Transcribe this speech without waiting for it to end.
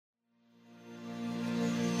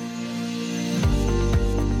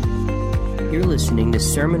listening to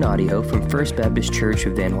sermon audio from First Baptist Church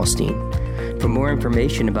of Van Alstyne. For more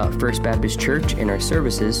information about First Baptist Church and our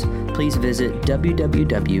services, please visit www.fbcva.com.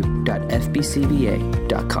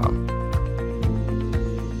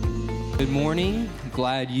 Good morning.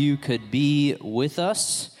 Glad you could be with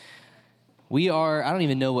us. We are, I don't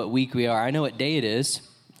even know what week we are. I know what day it is.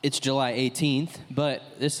 It's July 18th, but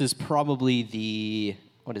this is probably the,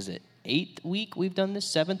 8th week we've done this,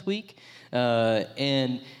 7th week.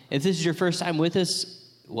 And if this is your first time with us,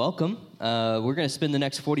 welcome. We're going to spend the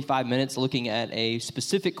next 45 minutes looking at a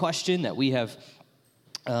specific question that we have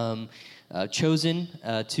chosen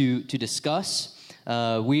to discuss.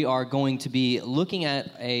 We are going to be looking at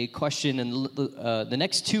a question, and the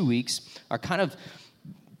next 2 weeks are kind of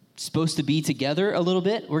supposed to be together a little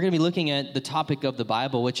bit. We're going to be looking at the topic of the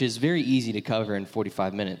Bible, which is very easy to cover in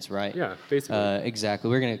 45 minutes, right? Yeah, basically.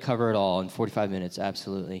 Exactly. We're going to cover it all in 45 minutes,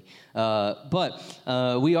 absolutely. But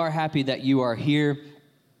we are happy that you are here.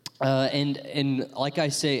 And like I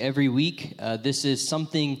say every week, this is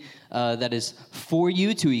something that is for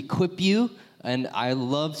you, to equip you. And I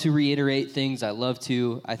love to reiterate things. I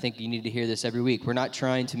think you need to hear this every week. We're not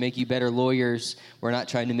trying to make you better lawyers. We're not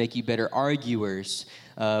trying to make you better arguers.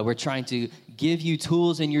 We're trying to give you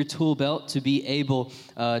tools in your tool belt to be able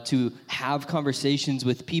to have conversations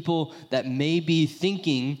with people that may be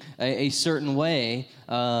thinking a certain way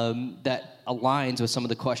that aligns with some of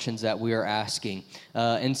the questions that we are asking.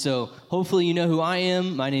 And so hopefully you know who I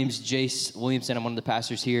am. My name's Jace Williamson. I'm one of the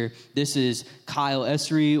pastors here. This is Kyle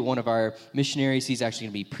Essery, one of our missionaries. He's actually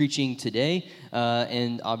going to be preaching today.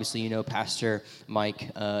 And obviously you know Pastor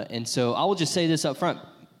Mike. And so I will just say this up front.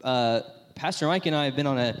 Pastor Mike and I have been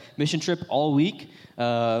on a mission trip all week.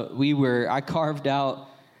 I carved out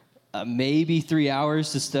maybe 3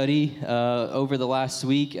 hours to study over the last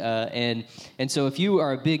week. And so if you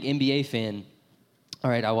are a big NBA fan, all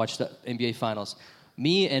right, I watched the NBA Finals.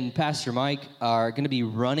 Me and Pastor Mike are going to be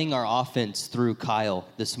running our offense through Kyle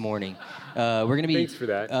this morning. We're going to be. Thanks for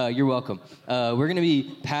that. You're welcome. We're going to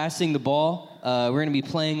be passing the ball. We're going to be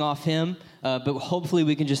playing off him. But hopefully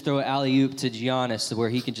we can just throw an alley-oop to Giannis where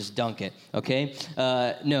he can just dunk it, okay?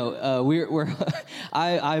 We're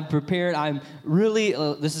I'm prepared. I'm really,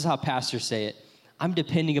 this is how pastors say it. I'm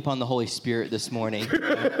depending upon the Holy Spirit this morning.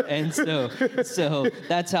 And so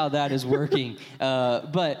that's how that is working.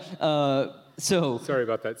 So sorry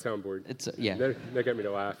about that soundboard. Yeah. That got me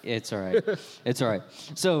to laugh. It's all right. It's all right.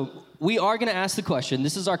 So we are going to ask the question.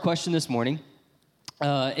 This is our question this morning.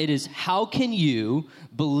 It is, how can you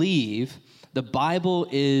believe the Bible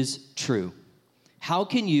is true? How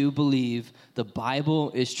can you believe the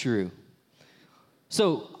Bible is true?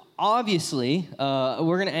 So obviously,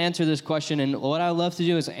 we're going to answer this question, and what I love to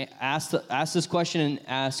do is ask this question and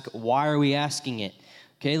ask, why are we asking it?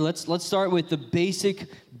 Okay, let's start with the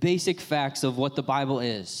basic facts of what the Bible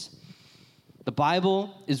is. The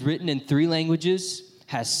Bible is written in 3 languages,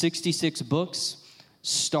 has 66 books,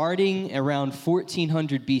 starting around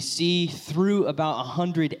 1400 BC through about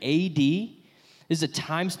 100 AD. This is a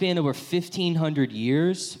time span over 1,500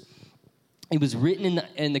 years. It was written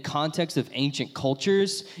in the context of ancient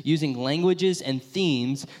cultures, using languages and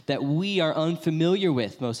themes that we are unfamiliar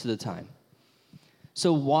with most of the time.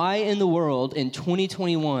 So why in the world in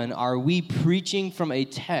 2021 are we preaching from a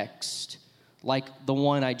text like the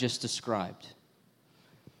one I just described?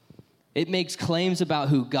 It makes claims about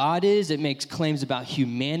who God is. It makes claims about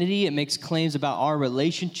humanity. It makes claims about our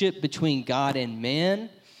relationship between God and man.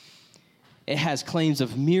 It has claims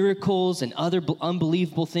of miracles and other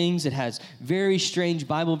unbelievable things. It has very strange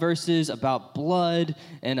Bible verses about blood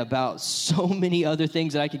and about so many other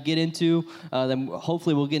things that I could get into that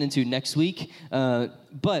hopefully we'll get into next week.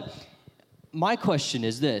 But my question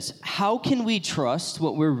is this: how can we trust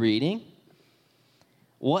what we're reading?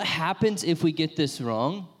 What happens if we get this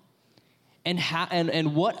wrong?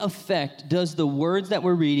 And what effect does the words that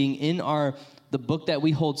we're reading in the book that we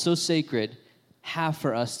hold so sacred have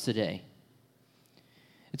for us today?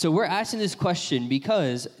 And so we're asking this question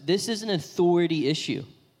because this is an authority issue.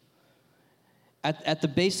 At the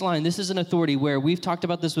baseline, this is an authority where we've talked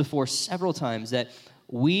about this before several times, that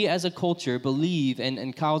we as a culture believe,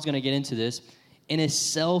 and Kyle's going to get into this, in a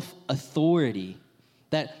self-authority,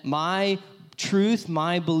 that my truth,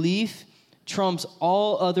 my belief, trumps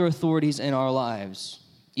all other authorities in our lives,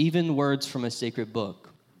 even words from a sacred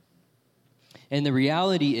book. And the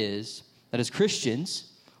reality is that as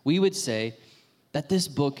Christians, we would say that this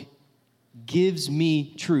book gives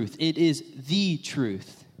me truth. It is the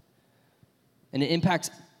truth. And it impacts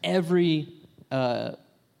every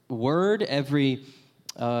word, every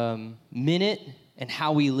minute, and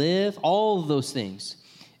how we live, all of those things.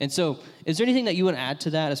 And so, is there anything that you want to add to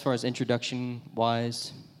that as far as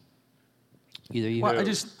introduction-wise? Either you? Well,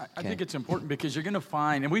 I think it's important because you're going to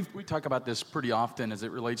find, and we talk about this pretty often as it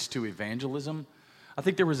relates to evangelism. I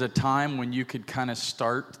think there was a time when you could kind of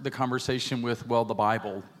start the conversation with, well, the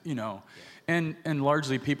Bible, and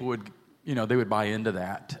largely people would, they would buy into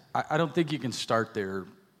that. I don't think you can start there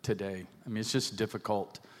today. I mean, it's just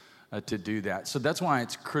difficult to do that. So that's why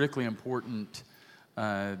it's critically important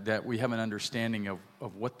that we have an understanding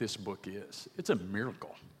of what this book is. It's a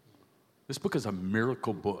miracle. This book is a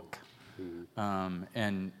miracle book.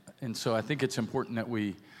 And so I think it's important that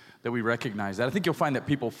we recognize that. I think you'll find that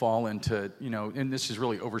people fall into, and this is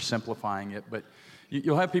really oversimplifying it, but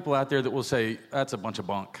you'll have people out there that will say, that's a bunch of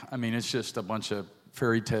bunk. I mean, it's just a bunch of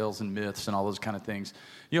fairy tales and myths and all those kind of things.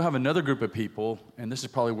 You'll have another group of people, and this is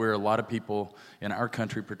probably where a lot of people in our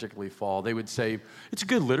country particularly fall. They would say, it's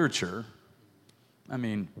good literature. I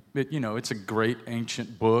mean, it's a great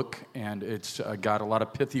ancient book, and it's got a lot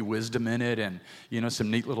of pithy wisdom in it and, some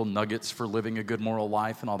neat little nuggets for living a good moral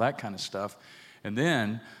life and all that kind of stuff. And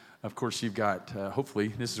then, of course, you've got, hopefully,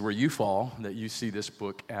 this is where you fall, that you see this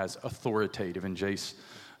book as authoritative. And Jace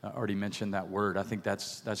already mentioned that word. I think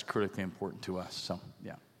that's critically important to us. So,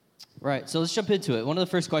 yeah. Right. So let's jump into it. One of the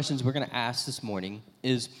first questions we're going to ask this morning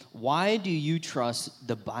is, why do you trust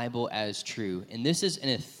the Bible as true? And this is an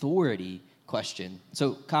authority question.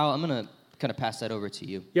 So, Kyle, I'm going to kind of pass that over to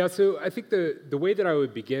you. Yeah, so I think the way that I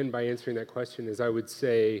would begin by answering that question is I would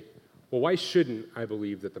say, well, why shouldn't I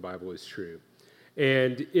believe that the Bible is true?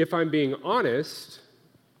 And if I'm being honest,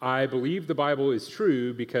 I believe the Bible is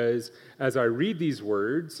true because as I read these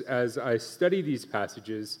words, as I study these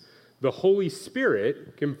passages, the Holy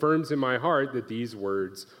Spirit confirms in my heart that these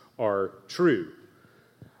words are true.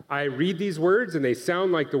 I read these words and they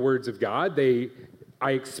sound like the words of God.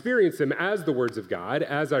 I experience them as the words of God.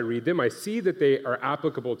 As I read them, I see that they are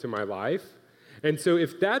applicable to my life. And so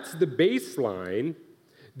if that's the baseline,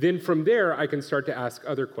 then from there I can start to ask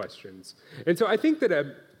other questions. And so I think that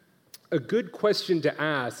a good question to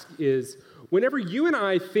ask is, whenever you and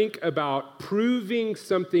I think about proving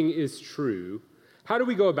something is true, how do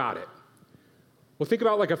we go about it? Well, think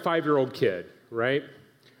about like a 5-year-old kid, right?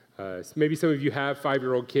 Maybe some of you have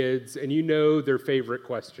 5-year-old kids, and you know their favorite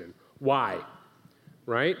question. Why?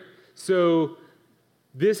 Right? So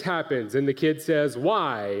this happens, and the kid says,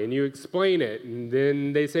 why? And you explain it, and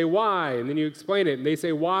then they say, why? And then you explain it, and they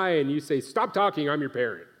say, why? And you say, stop talking, I'm your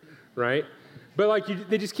parent, right? But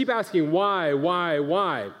they just keep asking, why?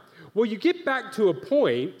 Well, you get back to a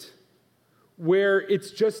point where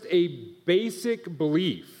it's just a basic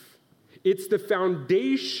belief. It's the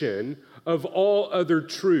foundation of all other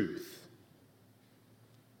truth.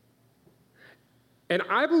 And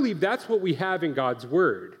I believe that's what we have in God's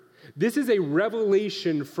Word. This is a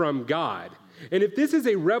revelation from God. And if this is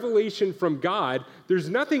a revelation from God, there's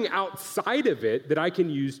nothing outside of it that I can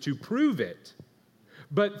use to prove it.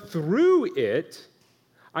 But through it,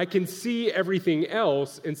 I can see everything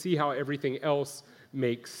else and see how everything else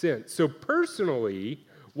makes sense. So personally,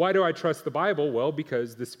 why do I trust the Bible? Well,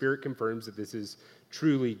 because the Spirit confirms that this is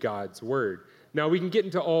truly God's Word. Now, we can get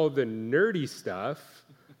into all the nerdy stuff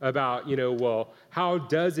about, well, how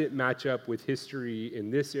does it match up with history in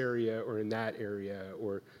this area or in that area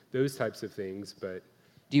or those types of things, but...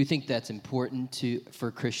 Do you think that's important for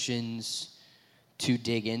Christians to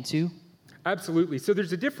dig into? Absolutely. So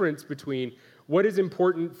there's a difference between what is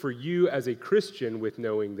important for you as a Christian with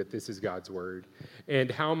knowing that this is God's Word, and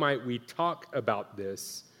how might we talk about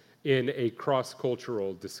this in a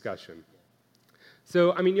cross-cultural discussion.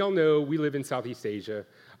 So, y'all know we live in Southeast Asia.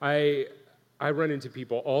 I run into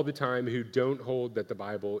people all the time who don't hold that the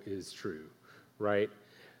Bible is true, right?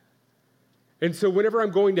 And so whenever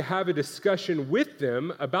I'm going to have a discussion with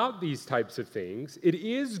them about these types of things, it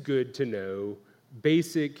is good to know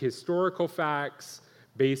basic historical facts,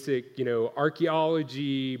 basic,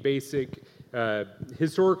 archaeology, basic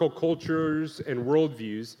historical cultures and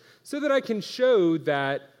worldviews, so that I can show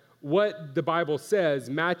that what the Bible says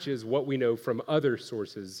matches what we know from other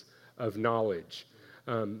sources of knowledge.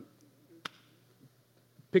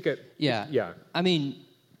 Yeah.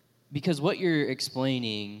 Because what you're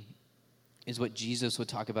explaining is what Jesus would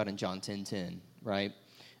talk about in John 10:10, right?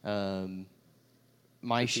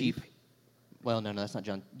 My sheep. Well, no, that's not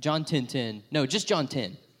John. John 10:10. No, just John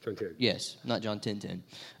 10. John 10. Yes, not John 10:10.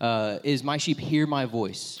 Is my sheep hear my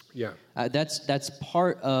voice? Yeah. That's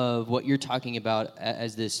part of what you're talking about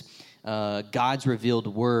as this God's revealed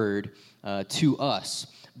word to us.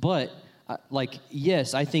 But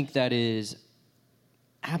yes, I think that is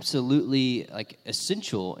absolutely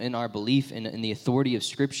essential in our belief in the authority of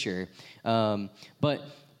Scripture. But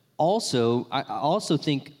I also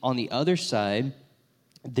think on the other side,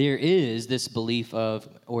 there is this belief of,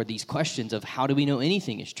 or these questions of, how do we know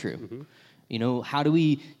anything is true? Mm-hmm. You know, how do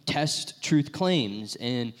we test truth claims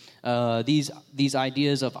and these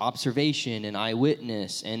ideas of observation and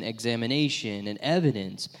eyewitness and examination and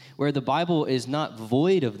evidence, where the Bible is not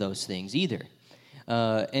void of those things either.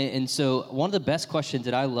 And so one of the best questions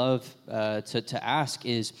that I love to ask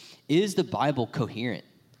is the Bible coherent?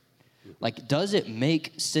 Like, does it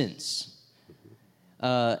make sense?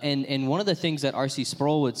 And one of the things that R.C.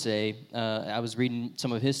 Sproul would say, I was reading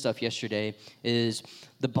some of his stuff yesterday, is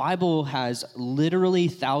the Bible has literally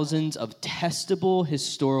thousands of testable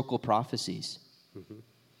historical prophecies. Mm-hmm.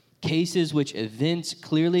 Cases which events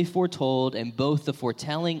clearly foretold, and both the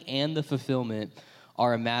foretelling and the fulfillment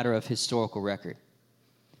are a matter of historical record.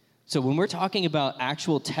 So when we're talking about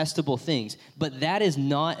actual testable things, but that is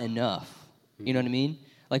not enough. You know what I mean?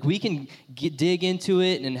 Like, we can dig into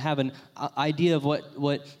it and have an idea of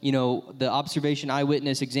what you know, the observation,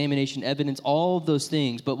 eyewitness, examination, evidence, all of those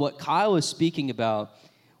things. But what Kyle is speaking about,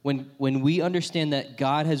 when we understand that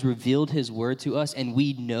God has revealed his word to us and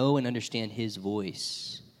we know and understand his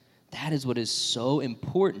voice, that is what is so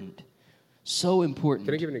important. So important.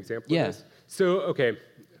 Can I give an example of this? So, okay,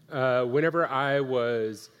 whenever I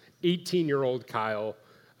was 18-year-old Kyle,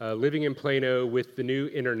 living in Plano with the new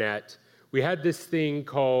internet, we had this thing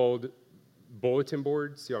called bulletin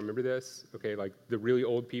boards. Y'all remember this? Okay, like the really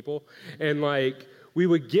old people. And like, we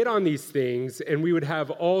would get on these things and we would have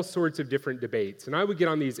all sorts of different debates. And I would get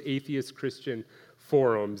on these atheist Christian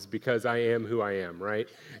forums because I am who I am, right?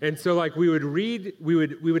 And so like, we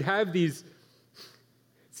would have these,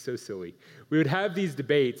 it's so silly. We would have these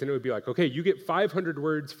debates, and it would be like, okay, you get 500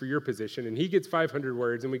 words for your position, and he gets 500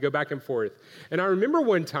 words, and we go back and forth. And I remember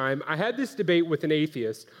one time, I had this debate with an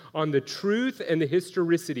atheist on the truth and the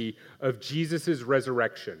historicity of Jesus'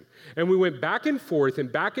 resurrection. And we went back and forth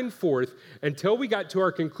until we got to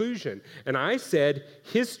our conclusion. And I said,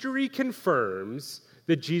 history confirms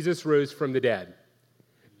that Jesus rose from the dead.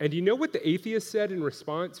 And you know what the atheist said in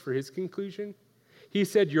response for his conclusion? He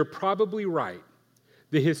said, you're probably right.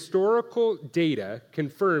 The historical data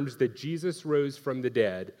confirms that Jesus rose from the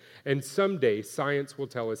dead, and someday science will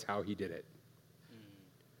tell us how he did it.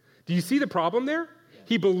 Do you see the problem there?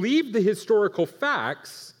 He believed the historical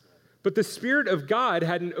facts, but the Spirit of God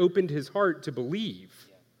hadn't opened his heart to believe,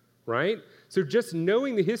 right? So just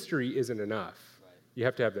knowing the history isn't enough. You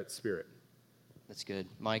have to have that Spirit. That's good.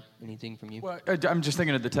 Mike, anything from you? Well, I'm just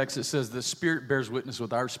thinking of the text that says the Spirit bears witness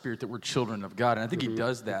with our spirit that we're children of God, and I think he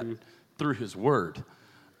does that through his word.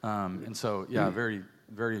 And so, very,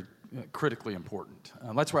 very critically important.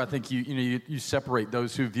 That's where I think you separate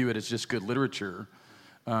those who view it as just good literature,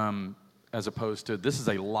 as opposed to this is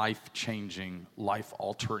a life-changing,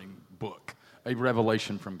 life-altering book, a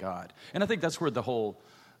revelation from God. And I think that's where the whole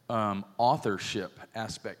authorship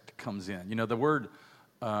aspect comes in. You know, the word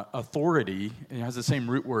authority, it has the same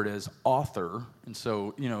root word as author, and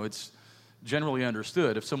so it's generally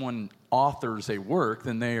understood if someone authors a work,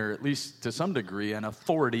 then they are, at least to some degree, an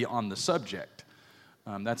authority on the subject.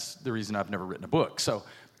 That's the reason I've never written a book. So,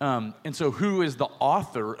 and so who is the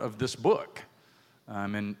author of this book?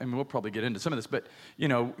 And we'll probably get into some of this, but,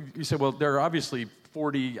 you said, well, there are obviously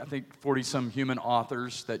 40-some human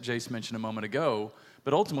authors that Jace mentioned a moment ago,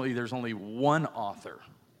 but ultimately there's only one author,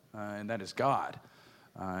 and that is God.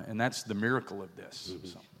 And that's the miracle of this.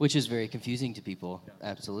 So. Which is very confusing to people,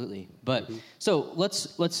 absolutely. But so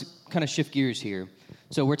let's kind of shift gears here.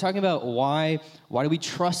 So we're talking about why do we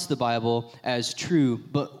trust the Bible as true,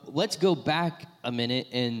 but let's go back a minute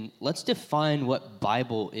and let's define what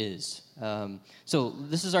Bible is. So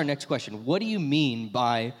this is our next question. What do you mean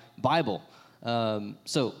by Bible?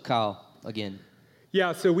 So Kyle, again.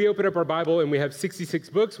 Yeah, so we open up our Bible and we have 66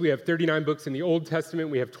 books. We have 39 books in the Old Testament.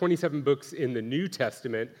 We have 27 books in the New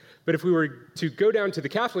Testament. But if we were to go down to the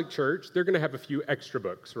Catholic Church, they're going to have a few extra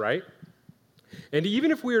books, right? And even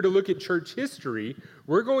if we were to look at church history,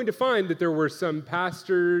 we're going to find that there were some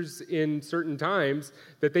pastors in certain times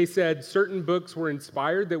that they said certain books were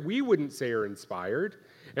inspired that we wouldn't say are inspired.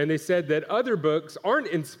 And they said that other books aren't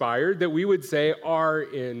inspired that we would say are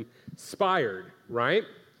inspired, right?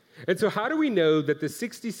 And so how do we know that the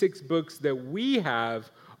 66 books that we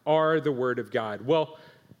have are the Word of God? Well,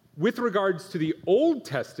 with regards to the Old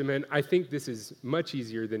Testament, I think this is much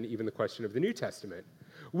easier than even the question of the New Testament.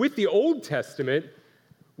 With the Old Testament,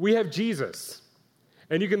 we have Jesus.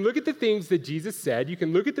 And you can look at the things that Jesus said. You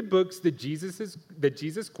can look at the books that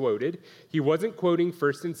Jesus quoted. He wasn't quoting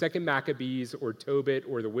 1st and 2nd Maccabees or Tobit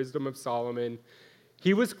or the Wisdom of Solomon.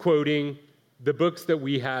 He was quoting the books that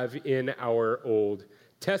we have in our Old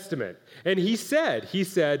Testament. And he said,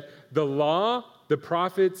 the law, the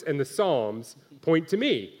prophets, and the Psalms point to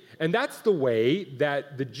me. And that's the way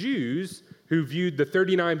that the Jews who viewed the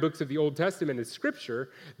 39 books of the Old Testament as Scripture,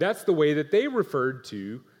 that's the way that they referred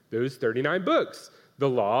to those 39 books, the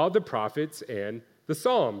law, the prophets, and the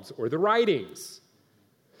Psalms, or the writings.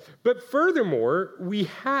 But furthermore, we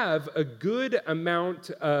have a good amount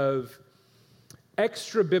of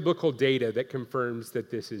extra biblical data that confirms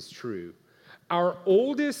that this is true. Our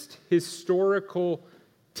oldest historical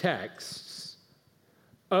texts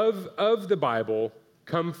of the Bible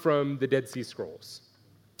come from the Dead Sea Scrolls.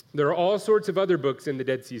 There are all sorts of other books in the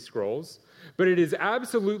Dead Sea Scrolls, but it is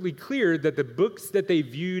absolutely clear that the books that they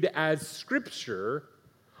viewed as Scripture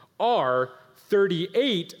are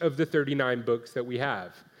 38 of the 39 books that we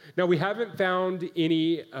have. Now, we haven't found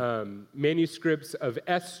any manuscripts of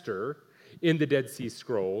Esther in the Dead Sea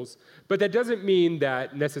Scrolls, but that doesn't mean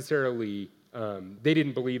that necessarily they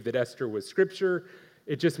didn't believe that Esther was Scripture.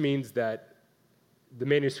 It just means that the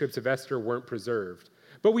manuscripts of Esther weren't preserved.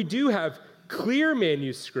 But we do have clear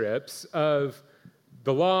manuscripts of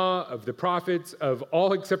the law, of the prophets, of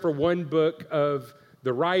all except for one book of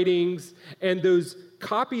the writings, and those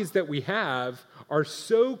copies that we have are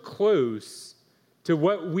so close to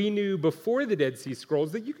what we knew before the Dead Sea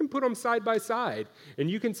Scrolls that you can put them side by side, and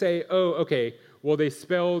you can say, oh, okay, well, they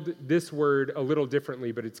spelled this word a little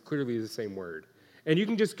differently, but it's clearly the same word. And you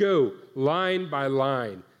can just go line by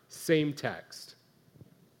line, same text.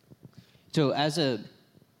 So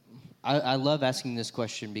I love asking this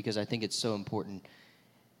question because I think it's so important.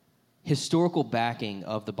 Historical backing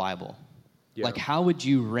of the Bible. Yeah. Like, how would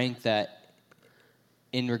you rank that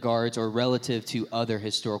in regards or relative to other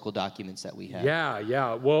historical documents that we have?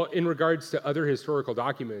 Yeah. Well, in regards to other historical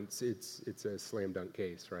documents, it's a slam dunk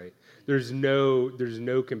case, right? There's no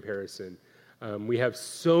comparison. We have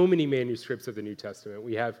so many manuscripts of the New Testament.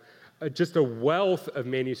 We have just a wealth of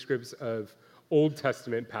manuscripts of Old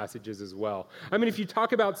Testament passages as well. I mean, if you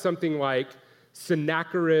talk about something like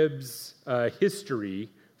Sennacherib's history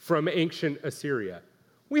from ancient Assyria,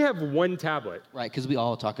 we have one tablet. Right, because we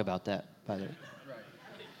all talk about that, by the way.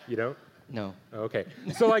 You don't? No. Okay.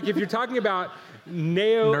 So, like, if you're talking about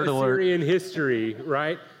Neo-Assyrian history,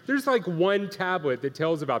 right, there's like one tablet that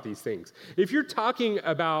tells about these things. If you're talking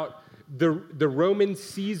about the Roman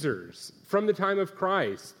Caesars from the time of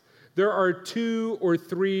Christ, there are 2 or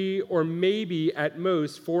 3 or maybe at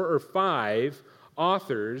most 4 or 5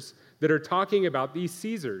 authors that are talking about these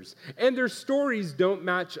Caesars. And their stories don't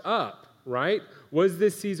match up, right? Was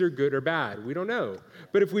this Caesar good or bad? We don't know.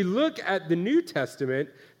 But if we look at the New Testament,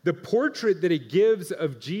 the portrait that it gives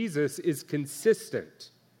of Jesus is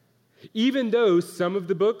consistent. Even though some of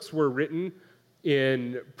the books were written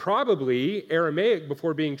in probably Aramaic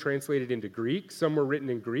before being translated into Greek, some were written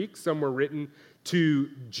in Greek, some were written to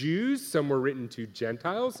Jews, some were written to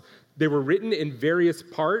Gentiles. They were written in various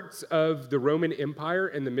parts of the Roman Empire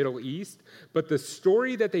and the Middle East, but the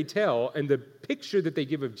story that they tell and the picture that they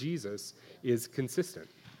give of Jesus is consistent.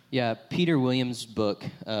 Yeah, Peter Williams' book,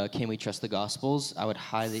 Can We Trust the Gospels? I would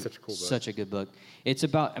highly, such a cool book. Such a good book. It's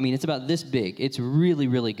about this big. It's really,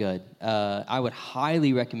 really good. I would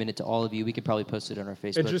highly recommend it to all of you. We could probably post it on our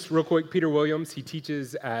Facebook. And just real quick, Peter Williams, he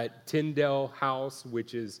teaches at Tyndale House,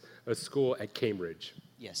 which is a school at Cambridge.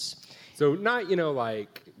 Yes. So not,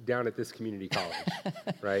 like down at this community college,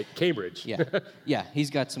 right? Cambridge. Yeah, he's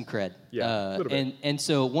got some cred. Yeah, a little bit. And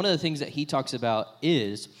so one of the things that he talks about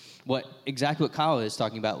is exactly what Kyle is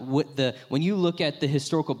talking about. When you look at the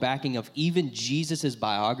historical backing of even Jesus'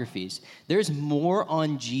 biographies, there's more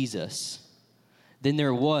on Jesus than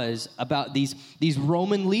there was about these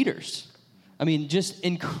Roman leaders. I mean, just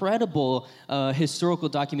incredible historical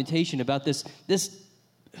documentation about this.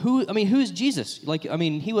 Who's Jesus?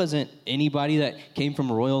 He wasn't anybody that came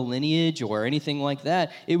from royal lineage or anything like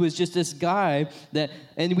that. It was just this guy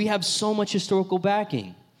and we have so much historical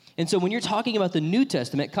backing. And so when you're talking about the New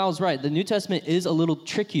Testament, Kyle's right, the New Testament is a little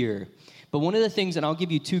trickier. But one of the things, and I'll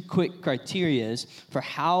give you 2 quick criterias for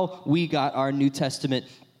how we got our New Testament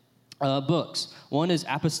books. One is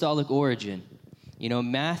apostolic origin.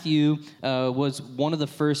 Matthew was one of the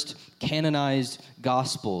first canonized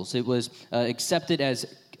gospels. It was accepted as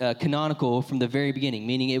canonical from the very beginning,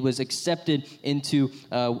 meaning it was accepted into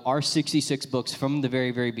our 66 books from the very,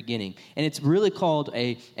 very beginning. And it's really called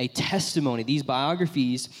a testimony. These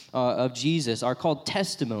biographies of Jesus are called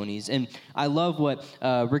testimonies. And I love what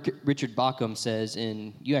Richard Bauckham says,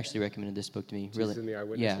 and you actually recommended this book to me. Jesus and the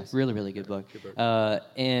Eyewitnesses. Yeah, really, really good book.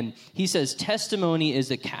 And he says, testimony is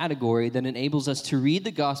a category that enables us to read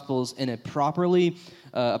the Gospels in a properly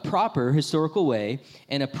a proper historical way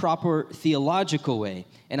and a proper theological way.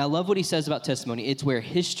 And I love what he says about testimony. It's where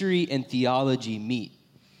history and theology meet.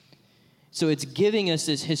 So it's giving us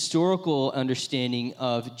this historical understanding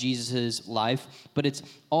of Jesus' life, but it's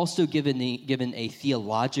also given a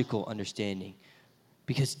theological understanding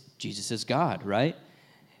because Jesus is God, right?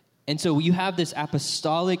 And so you have this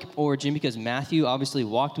apostolic origin because Matthew obviously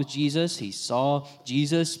walked with Jesus. He saw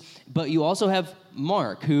Jesus. But you also have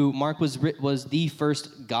Mark, Mark was the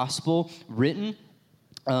first gospel written.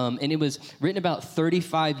 And it was written about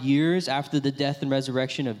 35 years after the death and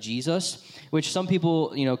resurrection of Jesus, which some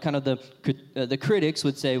people, kind of the critics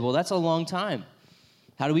would say, well, that's a long time.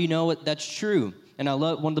 How do we know that's true? And I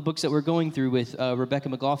love one of the books that we're going through with Rebecca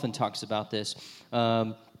McLaughlin talks about this.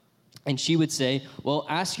 And she would say, well,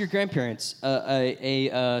 ask your grandparents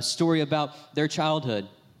a story about their childhood.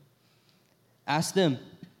 Ask them.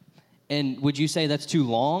 And would you say that's too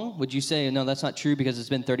long? Would you say, no, that's not true because it's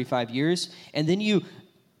been 35 years? And then you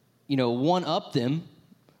one-up them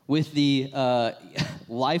with the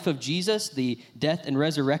life of Jesus, the death and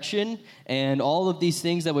resurrection, and all of these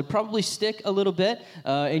things that would probably stick a little bit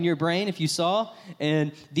in your brain if you saw.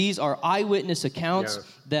 And these are eyewitness accounts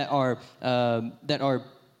that are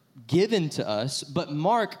given to us. But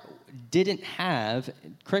Mark didn't have,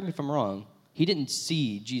 correct me if I'm wrong, he didn't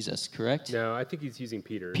see Jesus, correct? No, I think he's using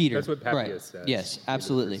Peter. Peter. That's what Papias right. says. Yes,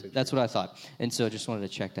 absolutely. That's what I thought. And so I just wanted to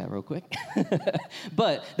check that real quick.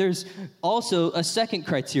 But there's also a second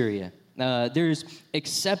criteria. There's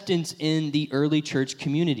acceptance in the early church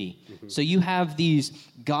community. Mm-hmm. So you have these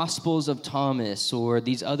Gospels of Thomas or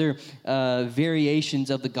these other variations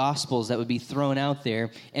of the Gospels that would be thrown out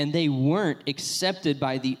there, and they weren't accepted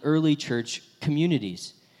by the early church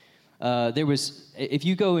communities. If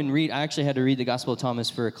you go and read, I actually had to read the Gospel of Thomas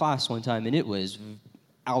for a class one time, and it was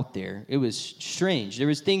out there. It was strange. There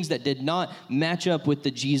was things that did not match up with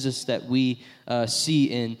the Jesus that we see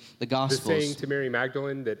in the Gospels. The saying to Mary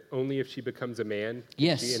Magdalene that only if she becomes a man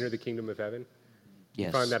can she enter the kingdom of heaven? Yes.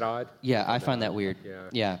 You find that odd? Yeah, I find that weird.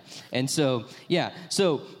 Yeah. And so,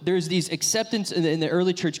 there's these acceptance in the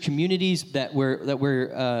early church communities that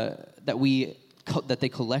they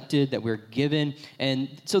collected, that we're given.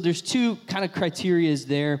 And so there's two kind of criterias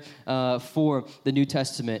there for the New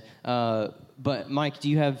Testament. But Mike, do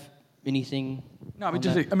you have anything? No,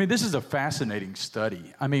 this is a fascinating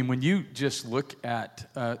study. I mean, when you just look at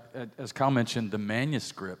as Kyle mentioned, the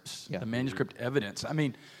manuscripts, the manuscript evidence,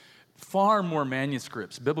 far more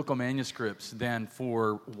manuscripts, biblical manuscripts, than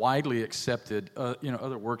for widely accepted,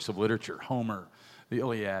 other works of literature, Homer, the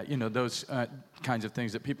Iliad, those kinds of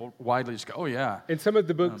things that people widely just go, oh, yeah. And some of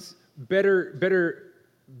the books,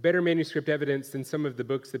 better manuscript evidence than some of the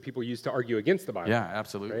books that people use to argue against the Bible. Yeah,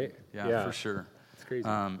 absolutely. Right? Yeah, for sure. It's crazy.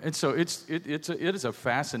 And so it is a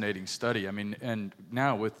fascinating study. And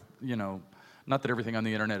now with, not that everything on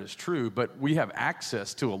the internet is true, but we have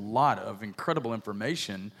access to a lot of incredible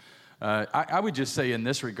information. I would just say in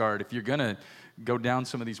this regard, if you're going to go down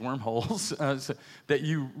some of these wormholes, that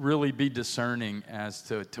you really be discerning as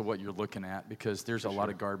to what you're looking at, because there's a lot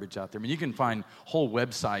of garbage out there. You can find whole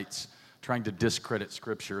websites trying to discredit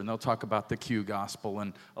Scripture, and they'll talk about the Q gospel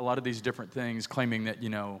and a lot of these different things, claiming that,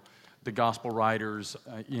 the gospel writers,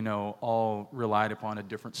 all relied upon a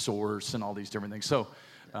different source and all these different things. So,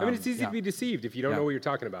 it's easy to be deceived if you don't know what you're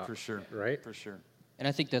talking about. For sure. Right? For sure. And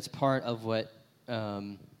I think that's part of what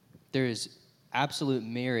there is absolute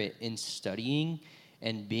merit in studying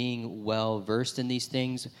and being well-versed in these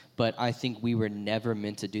things, but I think we were never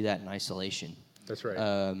meant to do that in isolation. That's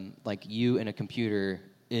right. Like you and a computer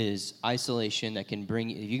is isolation that can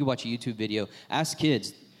bring, if you can watch a YouTube video, ask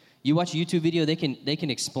kids, you watch a YouTube video, they can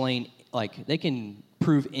explain, they can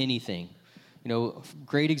prove anything.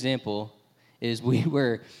 Great example is we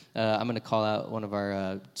were, I'm going to call out one of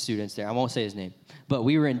our students there, I won't say his name, but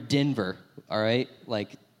we were in Denver, all right, a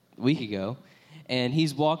week ago, and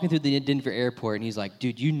he's walking through the Denver airport, and he's like,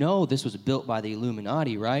 dude, this was built by the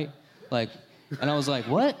Illuminati, right? And I was like,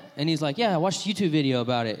 what? And he's like, yeah, I watched a YouTube video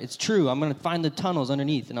about it. It's true. I'm going to find the tunnels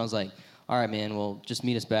underneath. And I was like, all right, man, well, just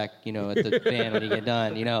meet us back, at the van when you get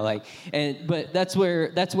done, but that's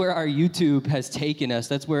where our YouTube has taken us.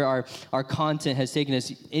 That's where our content has taken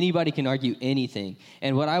us. Anybody can argue anything.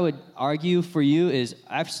 And what I would argue for you is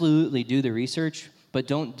absolutely do the research, but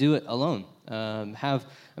don't do it alone.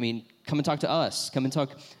 Come and talk to us. Come and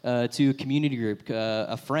talk to a community group,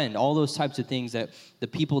 a friend, all those types of things that the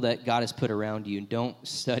people that God has put around you. Don't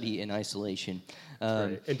study in isolation.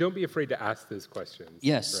 Right. And don't be afraid to ask those questions.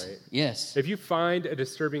 Yes. Right? Yes. If you find a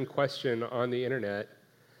disturbing question on the internet,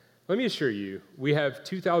 let me assure you, we have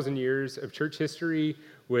 2,000 years of church history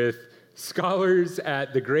with scholars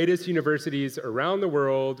at the greatest universities around the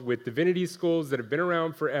world with divinity schools that have been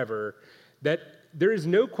around forever, that there is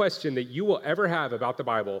no question that you will ever have about the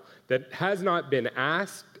Bible that has not been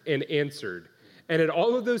asked and answered. And at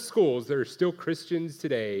all of those schools, there are still Christians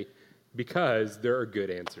today because there are good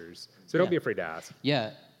answers. So don't be afraid to ask.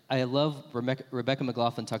 Yeah, I love Rebecca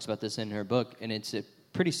McLaughlin talks about this in her book, and it's a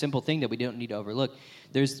pretty simple thing that we don't need to overlook.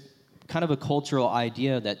 There's kind of a cultural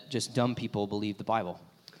idea that just dumb people believe the Bible.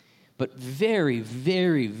 But very,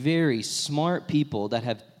 very, very smart people that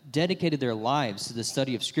have dedicated their lives to the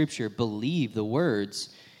study of Scripture believe the words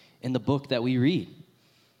in the book that we read,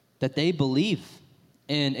 that they believe.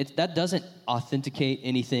 And that doesn't authenticate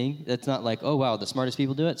anything. That's not like, oh, wow, the smartest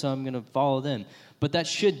people do it, so I'm going to follow them. But that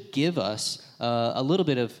should give us a little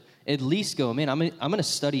bit of, at least go, man, I'm going to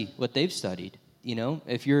study what they've studied, you know,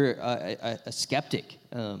 if you're a skeptic.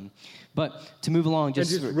 But to move along,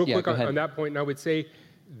 just real quick on that point, and I would say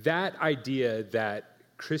that idea that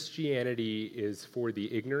Christianity is for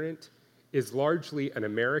the ignorant is largely an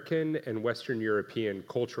American and Western European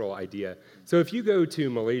cultural idea. So if you go to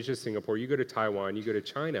Malaysia, Singapore, you go to Taiwan, you go to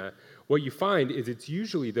China, what you find is it's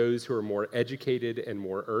usually those who are more educated and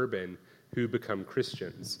more urban who become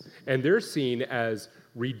Christians. And they're seen as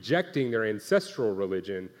rejecting their ancestral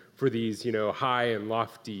religion for these, high and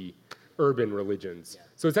lofty urban religions. Yeah.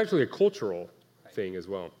 So it's actually a cultural thing as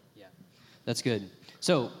well. Yeah, that's good.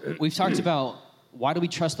 So we've talked about why do we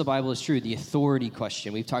trust the Bible is true, the authority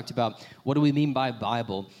question. We've talked about what do we mean by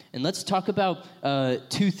Bible. And let's talk about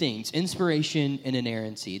two things, inspiration and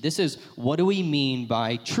inerrancy. This is what do we mean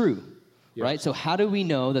by true, right? So how do we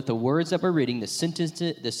know that the words that we're reading, the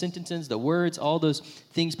sentences, the words, all those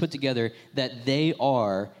things put together, that they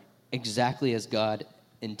are exactly as God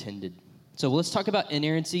intended? So let's talk about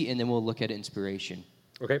inerrancy, and then we'll look at inspiration.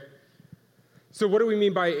 Okay. So what do we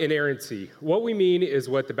mean by inerrancy? What we mean is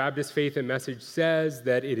what the Baptist Faith and Message says,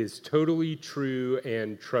 that it is totally true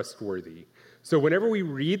and trustworthy. So whenever we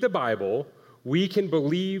read the Bible, we can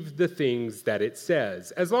believe the things that it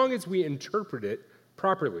says, as long as we interpret it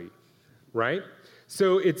properly, right?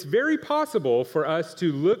 So it's very possible for us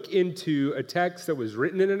to look into a text that was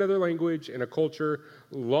written in another language in a culture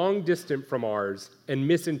long distant from ours and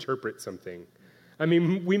misinterpret something. I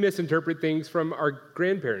mean, we misinterpret things from our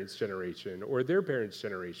grandparents' generation or their parents'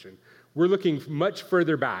 generation. We're looking much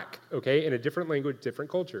further back, okay, in a different language,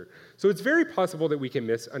 different culture. So it's very possible that we can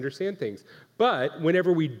misunderstand things. But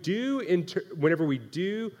whenever we do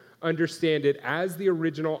understand it as the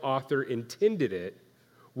original author intended it,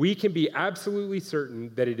 we can be absolutely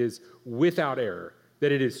certain that it is without error,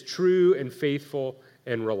 that it is true and faithful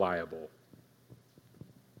and reliable.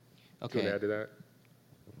 Okay. Do you want to add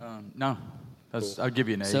to that? No. Cool. I'll give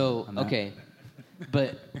you an A. So, okay.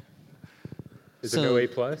 But is it no A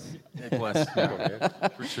plus? A plus, yeah,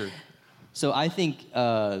 for sure. So I think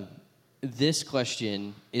this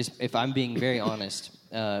question is, if I'm being very honest,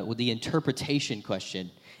 with the interpretation question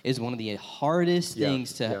is one of the hardest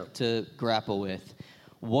things to grapple with.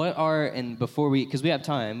 What are, and before because we have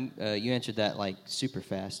time, you answered that like super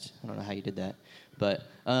fast. I don't know how you did that. But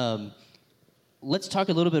let's talk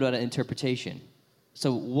a little bit about interpretation.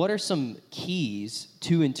 So what are some keys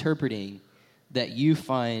to interpreting that you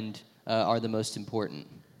find are the most important?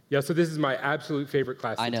 Yeah, so this is my absolute favorite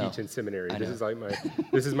class to teach in seminary.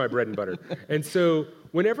 This is my bread and butter. And so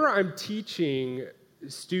whenever I'm teaching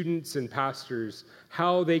students and pastors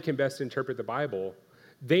how they can best interpret the Bible,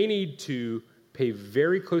 they need to pay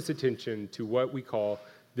very close attention to what we call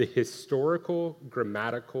the historical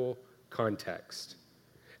grammatical context.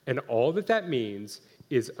 And all that means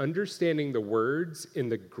is understanding the words in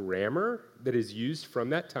the grammar that is used from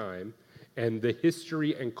that time and the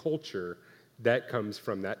history and culture that comes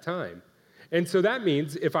from that time. And so that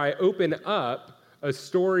means if I open up a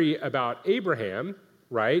story about Abraham,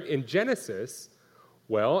 right, in Genesis,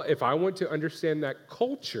 well, if I want to understand that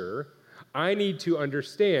culture, I need to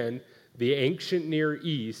understand the ancient Near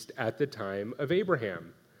East at the time of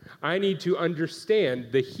Abraham. I need to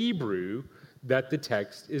understand the Hebrew that the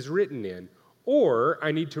text is written in. Or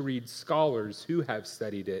I need to read scholars who have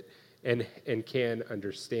studied it and can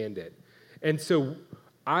understand it. And so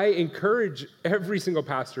I encourage every single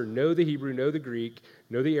pastor, know the Hebrew, know the Greek,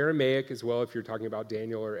 know the Aramaic as well if you're talking about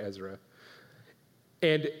Daniel or Ezra.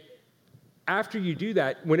 And after you do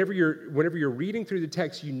that, whenever you're reading through the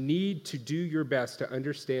text, you need to do your best to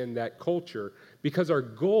understand that culture, because our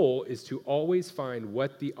goal is to always find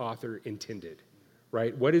what the author intended,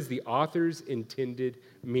 right? What is the author's intended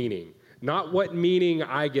meaning? Not what meaning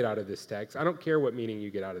I get out of this text. I don't care what meaning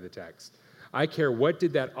you get out of the text. I care what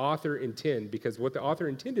did that author intend, because what the author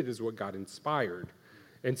intended is what God inspired.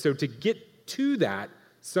 And so to get to that,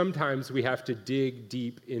 sometimes we have to dig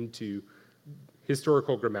deep into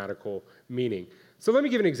historical grammatical meaning. So let me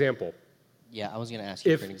give an example. Yeah, I was going to ask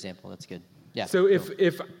you for an example. That's good. Yeah. So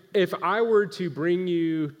if I were to bring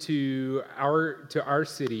you to our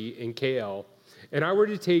city in KL, and I were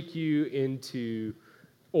to take you into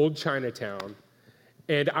Old Chinatown,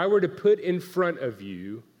 and I were to put in front of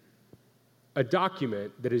you a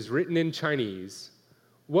document that is written in Chinese,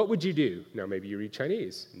 what would you do? Now, maybe you read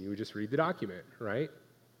Chinese, and you would just read the document, right?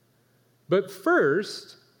 But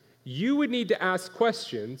first, you would need to ask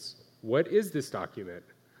questions. What is this document?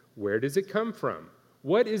 Where does it come from?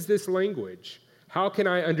 What is this language? How can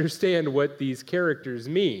I understand what these characters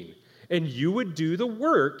mean? And you would do the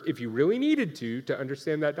work, if you really needed to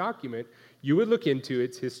understand that document, you would look into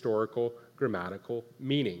its historical, grammatical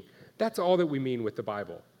meaning. That's all that we mean with the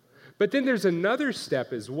Bible. But then there's another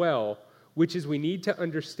step as well, which is we need to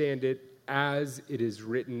understand it as it is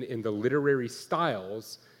written in the literary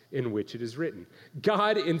styles in which it is written.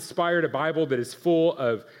 God inspired a Bible that is full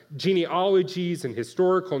of genealogies and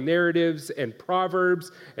historical narratives and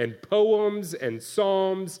proverbs and poems and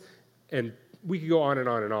psalms, and we could go on and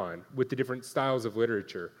on and on with the different styles of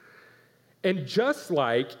literature. And just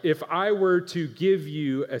like if I were to give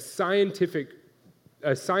you a scientific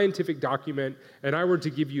document and I were to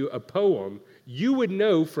give you a poem, you would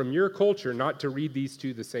know from your culture not to read these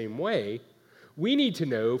two the same way. We need to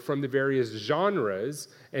know from the various genres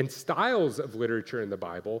and styles of literature in the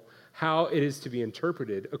Bible how it is to be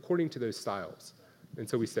interpreted according to those styles. And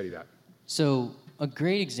so we study that. So a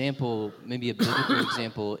great example, maybe a biblical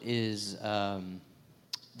example, is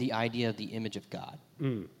the idea of the image of God.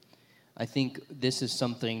 I think this is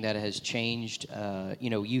something that has changed.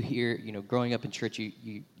 You hear, growing up in church,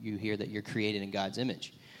 you hear that you're created in God's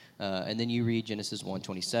image. And then you read Genesis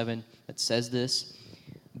 1:27 that says this.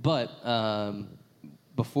 But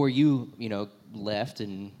before you, left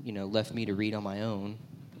and, left me to read on my own,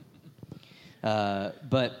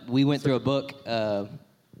 but we went through a book.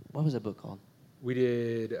 What was that book called? We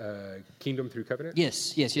did Kingdom Through Covenant?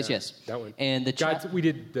 Yes. That one. And we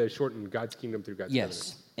did the shortened God's Kingdom Through God's Covenant.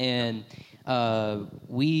 Yes. And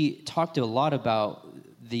we talked a lot about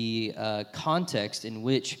the context in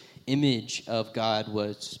which image of God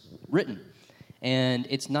was written. And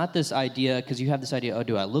it's not this idea, because you have this idea,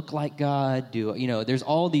 do I look like God? There's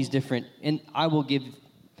all these different, and I will give,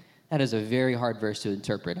 that is a very hard verse to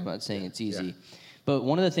interpret. I'm not saying it's easy. Yeah. But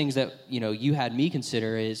one of the things that, you had me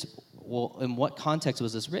consider is, well, in what context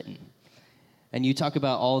was this written? And you talk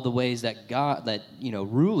about all the ways that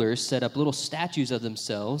rulers set up little statues of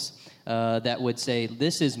themselves that would say,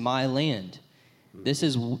 this is my land. This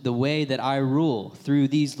is the way that I rule, through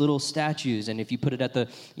these little statues. And if you put it at the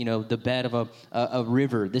bed of a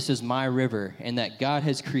river, this is my river. And that God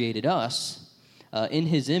has created us in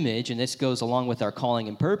his image, and this goes along with our calling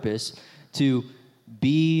and purpose, to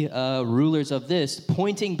be rulers of this,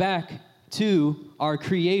 pointing back to our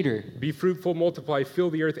Creator. Be fruitful, multiply, fill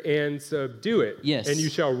the earth, and subdue it. Yes. And you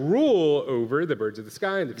shall rule over the birds of the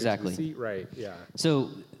sky and the fish of Exactly. the sea. Right, yeah. So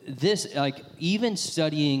this, even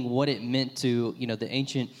studying what it meant to, the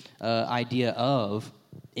ancient idea of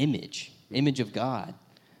image of God,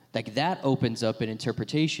 that opens up an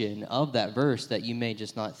interpretation of that verse that you may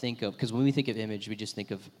just not think of. Because when we think of image, we just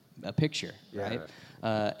think of a picture, right?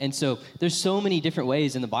 And so there's so many different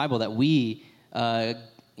ways in the Bible that we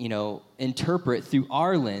interpret through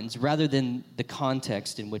our lens rather than the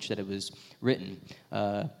context in which that it was written.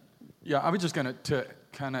 I was just going to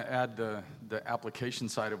kind of add the application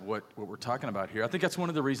side of what we're talking about here. I think that's one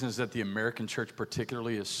of the reasons that the American church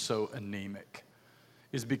particularly is so anemic,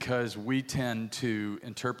 is because we tend to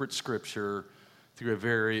interpret Scripture through a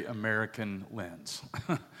very American lens.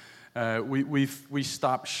 We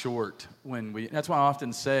stop short when that's why I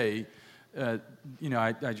often say, I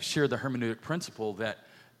share the hermeneutic principle that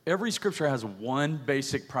every Scripture has one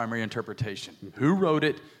basic primary interpretation. Who wrote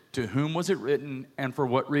it, to whom was it written, and for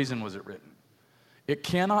what reason was it written? It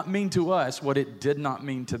cannot mean to us what it did not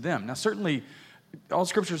mean to them. Now, certainly, all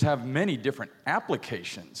Scriptures have many different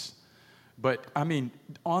applications, but,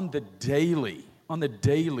 on the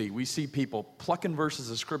daily, we see people plucking verses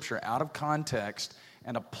of Scripture out of context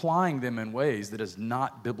and applying them in ways that is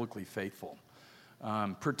not biblically faithful,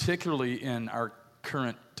 particularly in our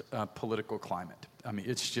current political climate.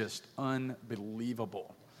 It's just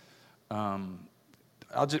unbelievable.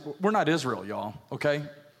 We're not Israel, y'all, okay?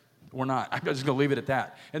 We're not. I'm just going to leave it at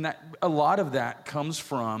that. And that a lot of that comes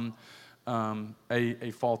from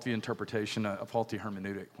a faulty interpretation, a faulty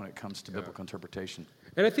hermeneutic when it comes to biblical interpretation.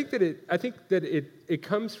 And I think that it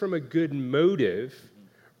comes from a good motive,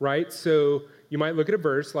 right? So you might look at a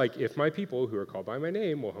verse like, if my people who are called by my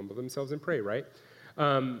name will humble themselves and pray, right?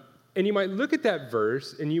 And you might look at that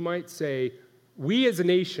verse and you might say, we as a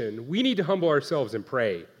nation, we need to humble ourselves and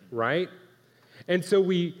pray, right? And so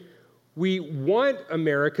we want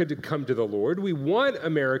America to come to the Lord. We want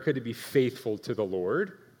America to be faithful to the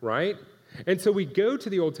Lord, right? And so we go to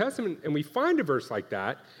the Old Testament and we find a verse like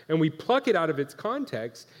that and we pluck it out of its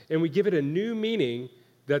context and we give it a new meaning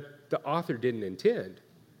that the author didn't intend.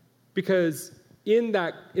 Because in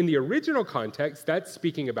the original context, that's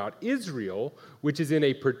speaking about Israel, which is in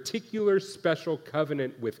a particular special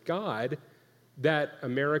covenant with God that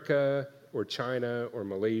America or China or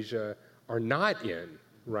Malaysia are not in,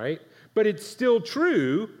 right? But it's still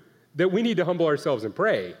true that we need to humble ourselves and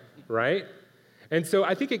pray, right? And so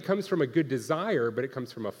I think it comes from a good desire, but it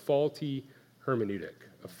comes from a faulty hermeneutic,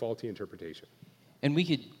 a faulty interpretation. And we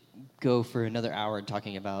could go for another hour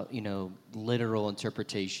talking about, literal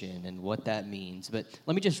interpretation and what that means. But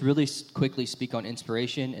let me just really quickly speak on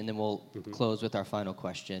inspiration, and then we'll close with our final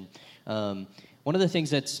question. One of the things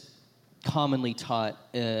that's commonly taught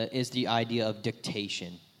is the idea of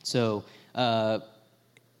dictation. So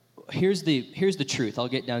here's the truth. I'll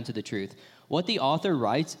get down to the truth. What the author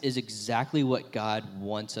writes is exactly what God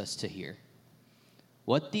wants us to hear.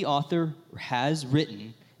 What the author has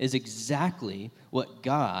written is exactly what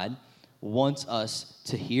God wants us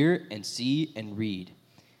to hear and see and read.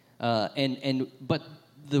 But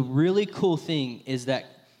the really cool thing is that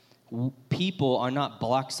people are not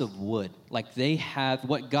blocks of wood. Like they have,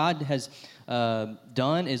 what God has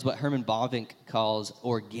done is what Herman Bavinck calls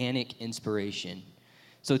organic inspiration.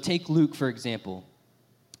 So take Luke, for example.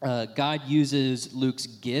 God uses Luke's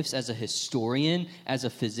gifts as a historian, as a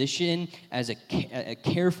physician, as a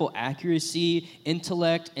careful accuracy,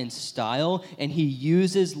 intellect, and style, and he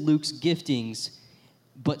uses Luke's giftings,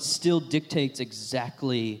 but still dictates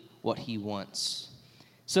exactly what he wants.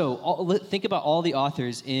 So think about all the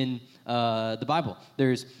authors in the Bible.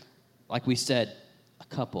 There's, like we said, a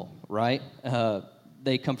couple, right?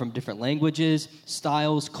 They come from different languages,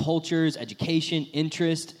 styles, cultures, education,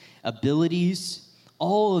 interest, abilities,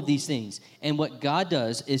 all of these things. And what God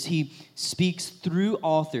does is he speaks through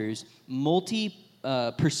authors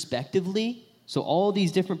perspectively, so all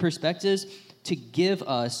these different perspectives to give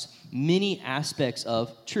us many aspects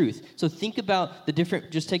of truth. So think about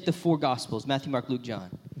just take the four Gospels, Matthew, Mark, Luke, John,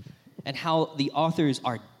 and how the authors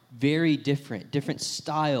are very different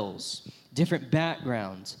styles, different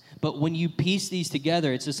backgrounds. But when you piece these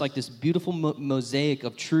together, it's just like this beautiful mosaic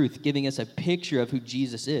of truth giving us a picture of who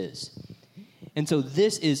Jesus is. And so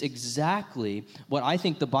this is exactly what I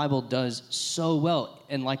think the Bible does so well.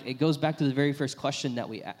 And like it goes back to the very first question that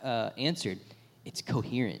we answered. It's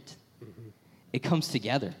coherent. Mm-hmm. It comes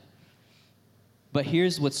together. But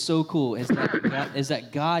here's what's so cool is that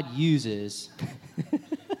God uses... I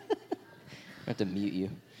have to mute you.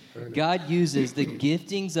 God uses the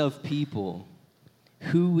giftings of people,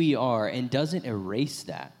 who we are, and doesn't erase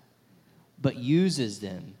that, but uses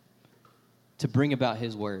them to bring about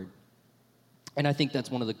his word. And I think that's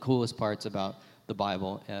one of the coolest parts about the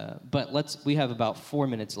Bible. But we have about 4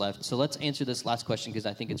 minutes left, so let's answer this last question because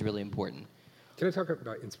I think it's really important. Can I talk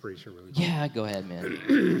about inspiration really quick? Yeah, go ahead,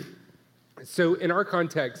 man. So in our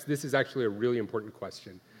context, this is actually a really important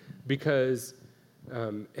question because,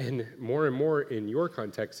 and more in your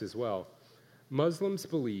context as well, Muslims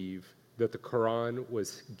believe that the Quran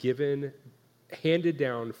was handed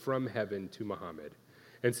down from heaven to Muhammad.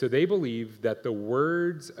 And so they believe that the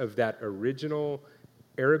words of that original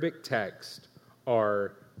Arabic text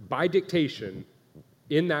are, by dictation,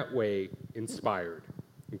 in that way, inspired.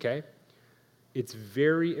 Okay? It's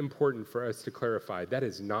very important for us to clarify that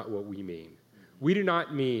is not what we mean. We do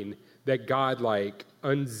not mean that God,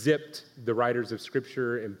 unzipped the writers of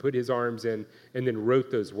Scripture and put his arms in and then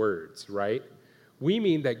wrote those words, right? We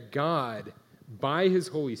mean that God, by his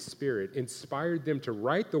Holy Spirit, inspired them to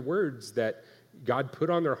write the words that God put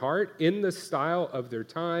on their heart in the style of their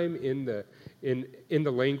time, in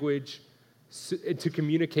the language, to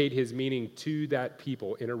communicate his meaning to that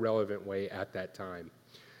people in a relevant way at that time.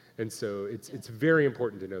 And so it's very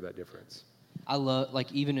important to know that difference. I love,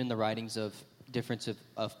 even in the writings of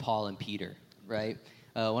Paul and Peter, right?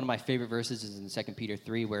 One of my favorite verses is in 2 Peter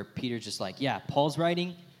 3, where Peter's just like, Paul's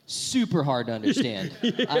writing, super hard to understand.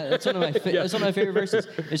 That's one of my favorite verses.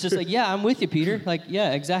 It's just like, I'm with you, Peter.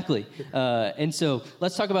 Exactly. And so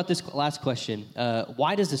let's talk about this last question.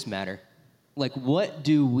 Why does this matter? What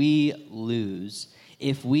do we lose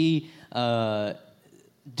if we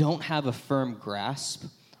don't have a firm grasp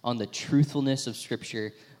on the truthfulness of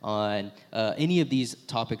Scripture, on any of these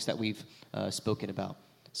topics that we've spoken about?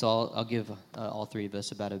 So I'll give all three of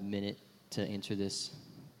us about a minute to answer this.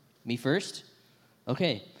 Me first?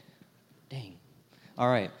 Okay. Dang. All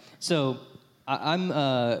right. So I'm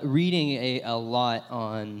reading a lot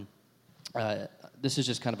on, this is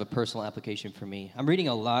just kind of a personal application for me. I'm reading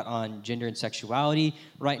a lot on gender and sexuality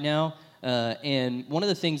right now. And one of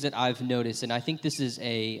the things that I've noticed, and I think this is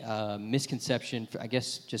a misconception, I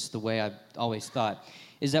guess just the way I've always thought,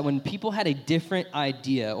 is that when people had a different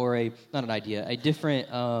idea or a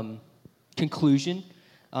different conclusion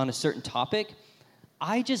on a certain topic,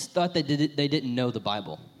 I just thought that they didn't know the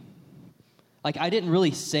Bible. Like, I didn't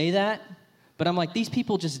really say that, but I'm like, these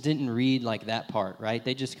people just didn't read, like, that part, right?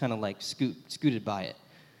 They just kind of, like, scooted by it.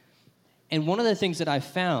 And one of the things that I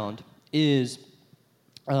found is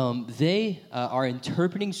they are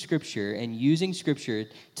interpreting Scripture and using Scripture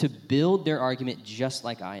to build their argument just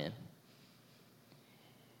like I am.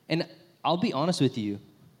 And I'll be honest with you,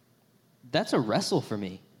 that's a wrestle for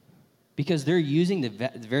me, because they're using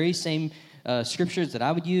the very same scriptures that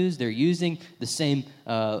I would use. They're using the same,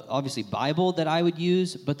 obviously, Bible that I would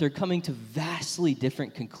use, but they're coming to vastly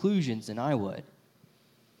different conclusions than I would.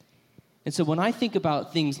 And so when I think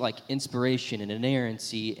about things like inspiration and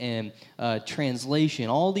inerrancy and translation,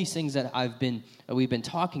 all these things that we've been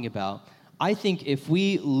talking about, I think if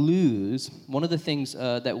we lose one of the things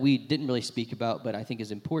that we didn't really speak about, but I think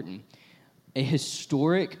is important, a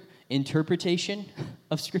historic interpretation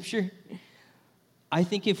of Scripture. I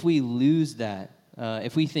think if we lose that,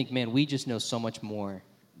 if we think, man, we just know so much more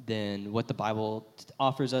than what the Bible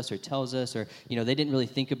offers us or tells us, or, they didn't really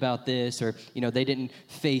think about this, or, they didn't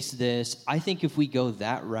face this. I think if we go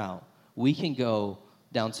that route, we can go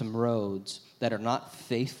down some roads that are not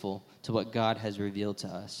faithful to what God has revealed to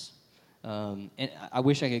us. And I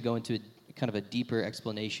wish I could go into kind of a deeper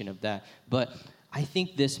explanation of that. But I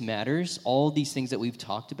think this matters, all these things that we've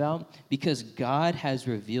talked about, because God has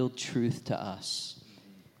revealed truth to us.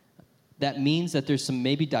 That means that there's some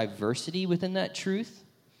maybe diversity within that truth,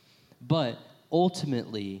 but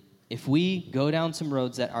ultimately, if we go down some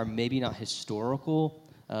roads that are maybe not historical,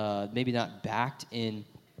 maybe not backed in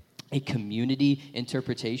a community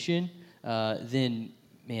interpretation, then,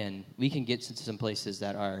 man, we can get to some places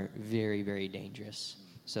that are very, very dangerous.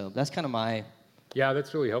 So that's kind of my... Yeah,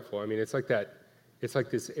 that's really helpful. I mean, it's like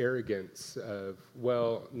this arrogance of,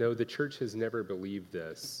 well, no, the church has never believed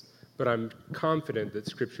this, but I'm confident that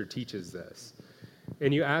Scripture teaches this.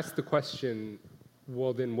 And you ask the question,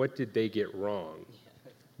 well, then what did they get wrong?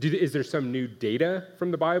 Is there some new data from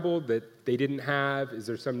the Bible that they didn't have? Is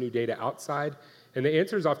there some new data outside? And the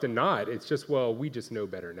answer is often not. It's just, well, we just know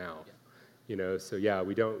better now. So yeah,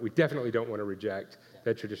 we definitely don't want to reject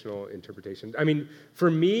that traditional interpretation. I mean,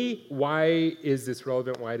 for me, why is this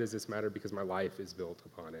relevant? Why does this matter? Because my life is built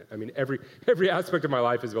upon it. I mean, every aspect of my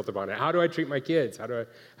life is built upon it. How do I treat my kids? How do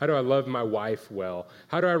I love my wife well?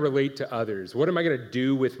 How do I relate to others? What am I going to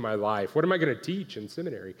do with my life? What am I going to teach in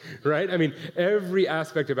seminary? Right? I mean, every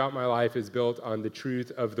aspect about my life is built on the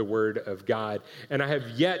truth of the Word of God, and I have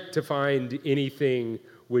yet to find anything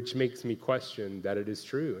which makes me question that it is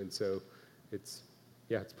true. And so it's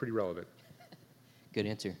pretty relevant. Good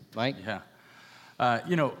answer. Mike? Yeah.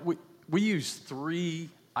 We use 3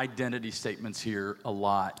 identity statements here a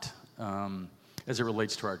lot as it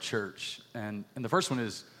relates to our church. And the first one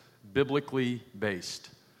is biblically based.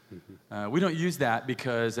 Mm-hmm. We don't use that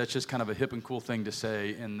because that's just kind of a hip and cool thing to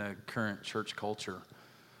say in the current church culture.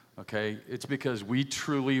 Okay? It's because we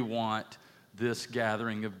truly want this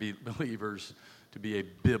gathering of believers to be a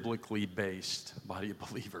biblically based body of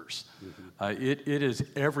believers. Mm-hmm. It is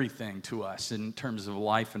everything to us in terms of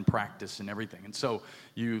life and practice and everything. And so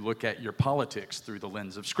you look at your politics through the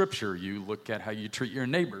lens of Scripture. You look at how you treat your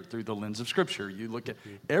neighbor through the lens of Scripture. You look at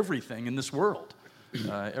everything in this world,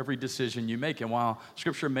 every decision you make. And while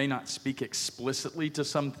Scripture may not speak explicitly to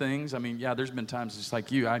some things, I mean, yeah, there's been times just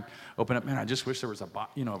like you, I open up, man, I just wish there was a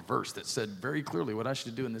verse that said very clearly what I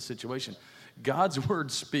should do in this situation. God's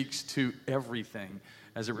word speaks to everything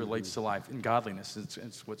as it relates to life and godliness.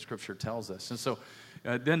 It's what Scripture tells us. And so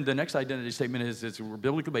then the next identity statement is we're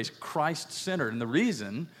biblically based, Christ-centered. And the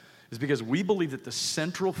reason is because we believe that the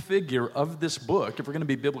central figure of this book, if we're going to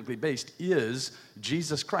be biblically based, is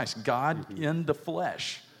Jesus Christ, God in the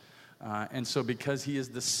flesh. And so because he is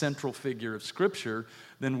the central figure of Scripture,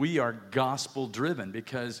 then we are gospel-driven,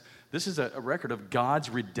 because this is a record of God's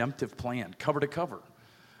redemptive plan, cover to cover.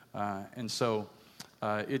 And so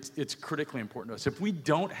it's critically important to us. If we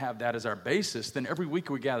don't have that as our basis, then every week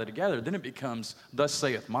we gather together, then it becomes, thus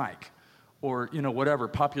saith Mike, or, whatever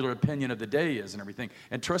popular opinion of the day is and everything.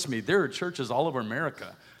 And trust me, there are churches all over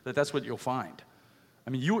America that's what you'll find. I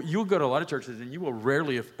mean, you'll go to a lot of churches and you will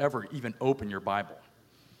rarely, if ever, even open your Bible.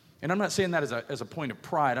 And I'm not saying that as a point of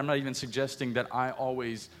pride. I'm not even suggesting that I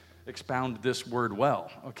always expound this word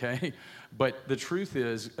well, okay? But the truth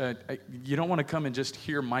is, you don't want to come and just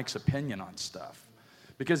hear Mike's opinion on stuff.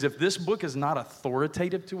 Because if this book is not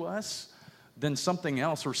authoritative to us, then something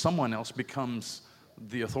else or someone else becomes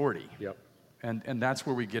the authority. Yep. And that's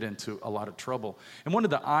where we get into a lot of trouble. And one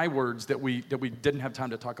of the I words that we didn't have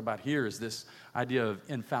time to talk about here is this idea of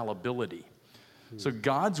infallibility. So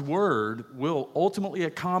God's word will ultimately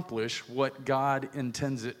accomplish what God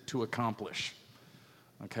intends it to accomplish.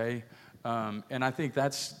 Okay? And I think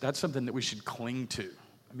that's something that we should cling to.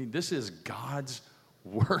 I mean, this is God's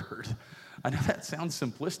word. I know that sounds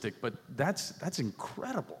simplistic, but that's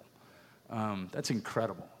incredible. That's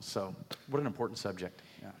incredible. So what an important subject.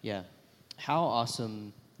 Yeah. How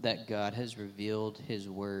awesome that God has revealed his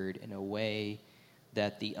word in a way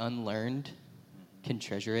that the unlearned can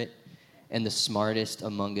treasure it and the smartest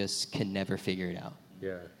among us can never figure it out.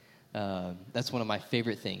 Yeah. That's one of my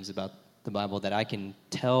favorite things about the Bible, that I can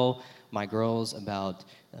tell my girls about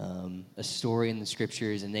a story in the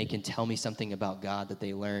scriptures and they can tell me something about God that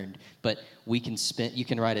they learned, but you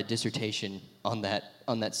can write a dissertation on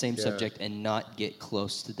that same subject and not get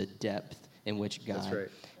close to the depth in which God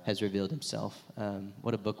has revealed himself.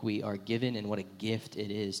 What a book we are given and what a gift it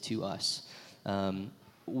is to us.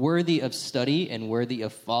 Worthy of study and worthy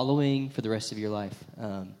of following for the rest of your life.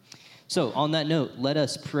 So on that note, let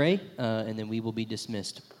us pray, and then we will be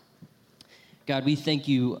dismissed. God, we thank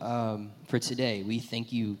you for today. We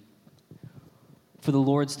thank you for the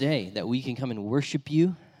Lord's Day, that we can come and worship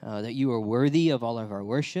you, that you are worthy of all of our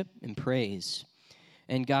worship and praise.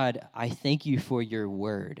 And God, I thank you for your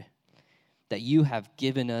word, that you have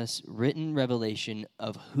given us written revelation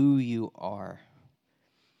of who you are,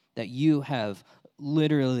 that you have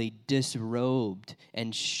literally disrobed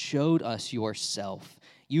and showed us yourself.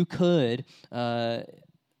 You could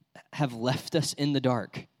have left us in the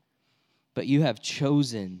dark, but you have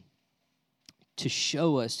chosen to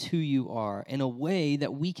show us who you are in a way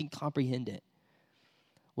that we can comprehend it.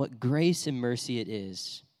 What grace and mercy it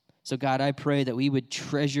is. So God, I pray that we would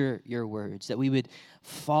treasure your words, that we would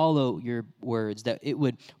follow your words, that it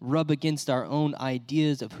would rub against our own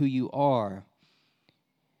ideas of who you are.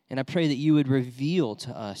 And I pray that you would reveal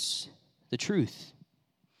to us the truth.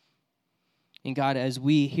 And God, as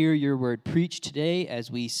we hear your word preached today,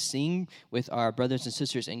 as we sing with our brothers and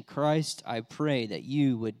sisters in Christ, I pray that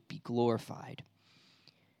you would be glorified.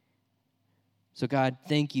 So God,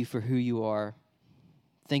 thank you for who you are.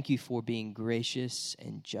 Thank you for being gracious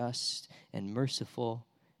and just and merciful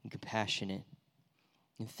and compassionate.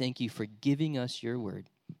 And thank you for giving us your word.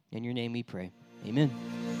 In your name we pray. Amen.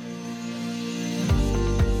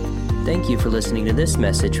 Thank you for listening to this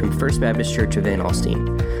message from First Baptist Church of Van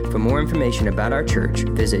Alstyne. For more information about our church,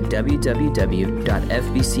 visit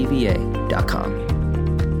www.fbcva.com.